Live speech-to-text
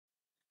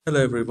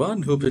Hello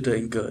everyone, hope you're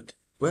doing good.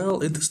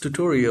 Well, in this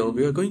tutorial,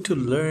 we are going to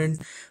learn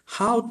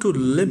how to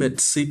limit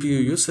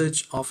CPU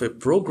usage of a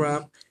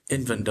program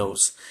in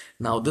Windows.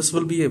 Now, this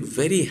will be a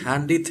very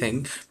handy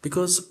thing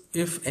because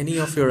if any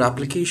of your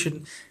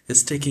application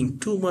is taking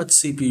too much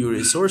CPU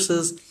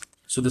resources,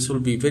 so this will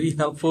be very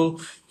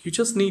helpful. You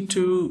just need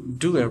to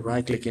do a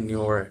right click in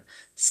your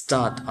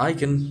start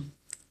icon,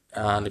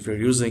 and if you're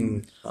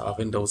using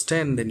Windows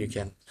 10, then you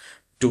can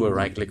do a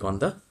right click on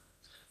the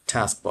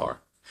taskbar.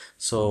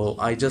 So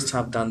I just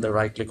have done the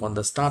right click on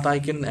the start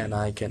icon and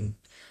I can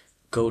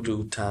go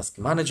to task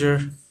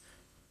manager,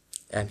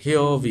 and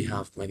here we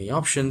have many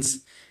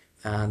options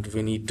and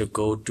we need to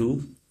go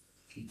to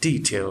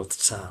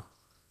details tab.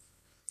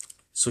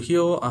 So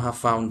here I have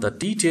found the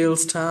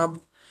details tab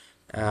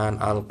and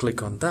I'll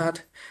click on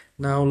that.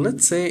 Now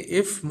let's say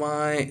if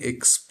my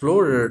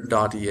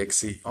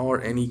explorer.exe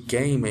or any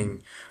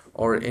gaming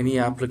or any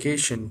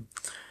application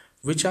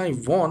which I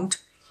want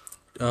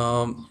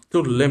to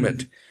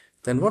limit,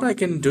 then what I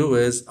can do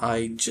is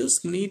I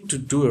just need to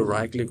do a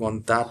right click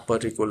on that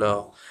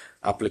particular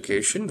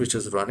application which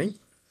is running,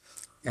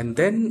 and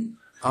then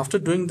after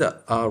doing the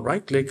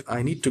right click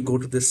I need to go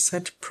to the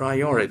set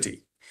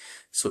priority.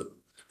 So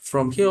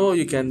from here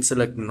you can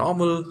select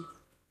normal,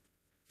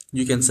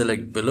 you can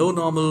select below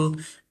normal,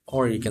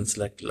 or you can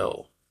select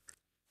low.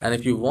 And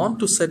if you want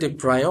to set a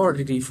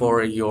priority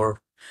for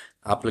your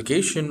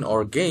application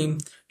or game,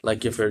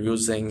 like if you're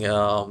using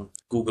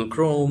Google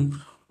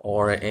Chrome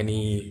or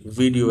any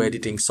video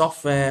editing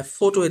software,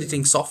 photo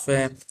editing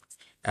software,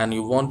 and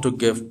you want to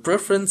give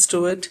preference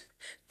to it,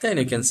 then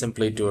you can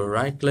simply do a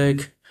right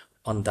click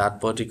on that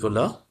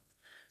particular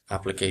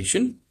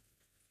application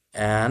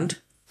and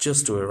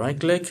just do a right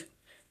click,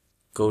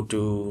 go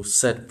to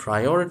set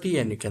priority,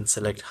 and you can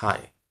select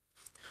high.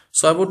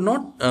 So I would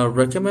not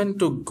recommend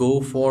to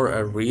go for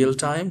a real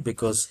time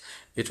because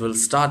it will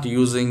start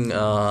using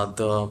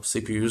the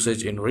CPU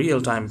usage in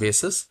real time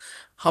basis.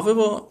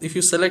 However, if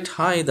you select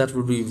high, that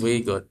will be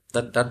way good.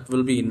 That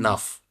will be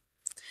enough.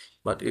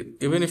 But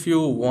even if you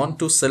want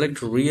to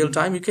select real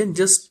time, you can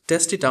just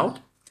test it out.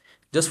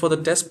 Just for the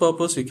test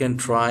purpose, you can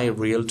try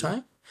real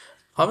time.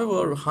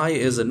 However, high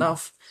is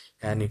enough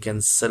and you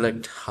can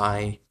select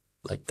high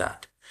like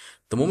that.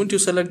 The moment you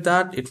select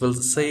that, it will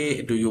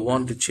say, do you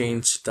want to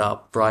change the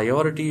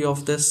priority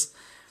of this?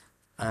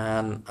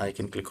 And I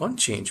can click on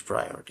change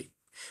priority.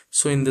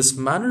 So in this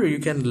manner, you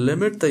can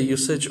limit the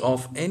usage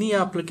of any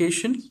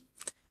application.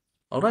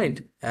 All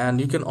right.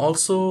 And you can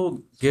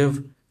also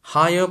give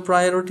higher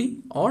priority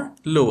or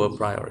lower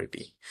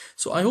priority.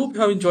 So I hope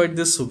you have enjoyed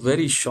this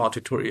very short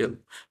tutorial.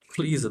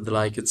 Please hit the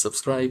like and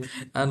subscribe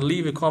and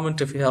leave a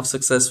comment if you have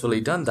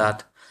successfully done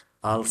that.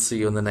 I'll see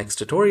you in the next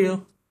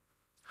tutorial.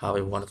 Have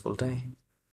a wonderful day.